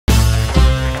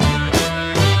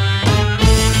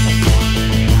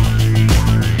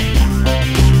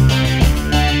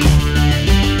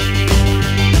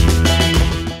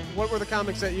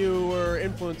comics that you were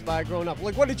influenced by growing up?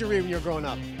 Like, what did you read when you were growing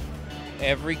up?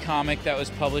 Every comic that was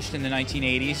published in the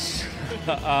 1980s.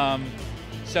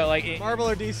 Marvel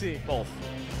or DC? Both.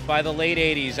 By the late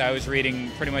 80s, I was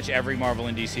reading pretty much every Marvel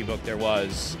and DC book there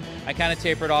was. I kind of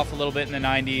tapered off a little bit in the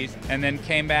 90s, and then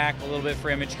came back a little bit for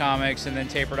Image Comics, and then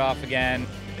tapered off again.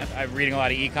 I'm reading a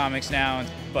lot of e-comics now,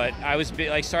 but I was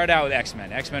started out with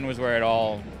X-Men. X-Men was where it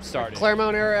all started.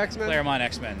 Claremont era X-Men? Claremont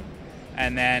X-Men.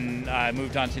 And then I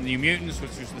moved on to New Mutants,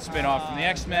 which was the spin-off from the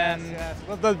X-Men. Yes.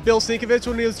 Well, the Bill Sienkiewicz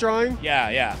when he was drawing?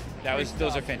 Yeah.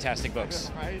 Those are fantastic books.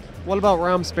 Right. What about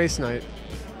ROM Space Knight?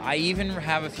 I even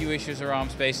have a few issues of ROM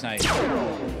Space Knight.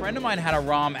 A friend of mine had a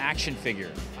ROM action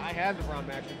figure. I had the ROM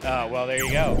action figure. Oh, well, there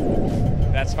you go.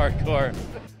 That's hardcore.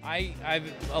 I'm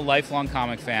a lifelong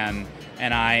comic fan,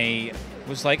 and I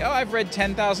was like, oh, I've read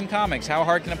 10,000 comics. How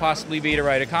hard can it possibly be to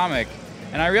write a comic?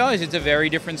 And I realized it's a very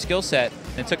different skill set.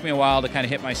 It took me a while to kind of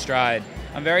hit my stride.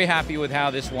 I'm very happy with how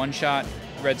this one-shot,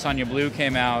 Red Sonja Blue,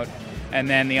 came out, and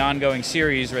then the ongoing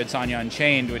series, Red Sonja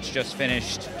Unchained, which just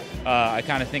finished. I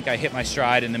kind of think I hit my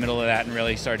stride in the middle of that and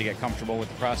really started to get comfortable with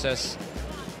the process.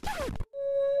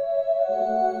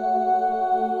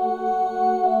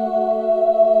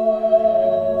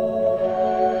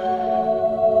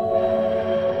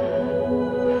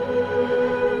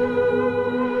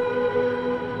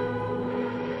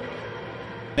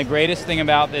 The greatest thing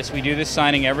about this, we do this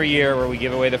signing every year where we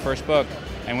give away the first book.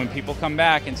 And when people come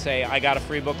back and say, I got a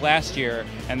free book last year,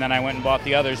 and then I went and bought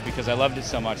the others because I loved it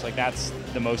so much, like that's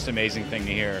the most amazing thing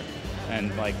to hear.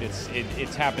 And like it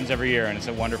happens every year, and it's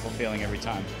a wonderful feeling every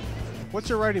time. What's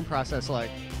your writing process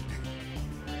like?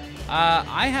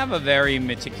 I have a very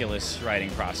meticulous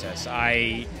writing process.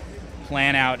 I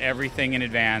plan out everything in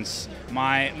advance.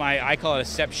 I call it a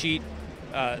step sheet.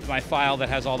 My file that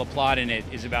has all the plot in it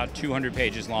is about 200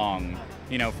 pages long,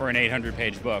 for an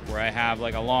 800-page book, where I have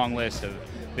like a long list of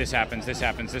this happens, this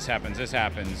happens, this happens, this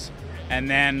happens. And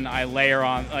then I layer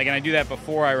on, and I do that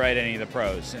before I write any of the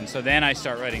prose. And so then I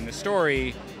start writing the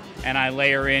story, and I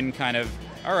layer in kind of,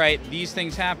 all right, these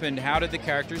things happened, how did the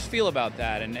characters feel about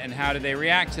that, and how did they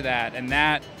react to that? And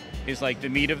that is like the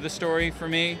meat of the story for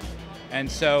me. And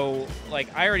so,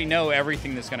 I already know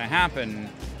everything that's gonna happen,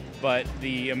 but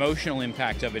the emotional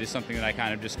impact of it is something that I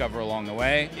kind of discover along the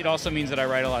way. It also means that I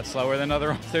write a lot slower than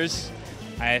other authors.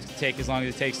 I have to take as long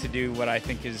as it takes to do what I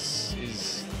think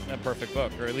is a perfect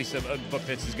book, or at least a book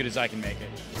that's as good as I can make it.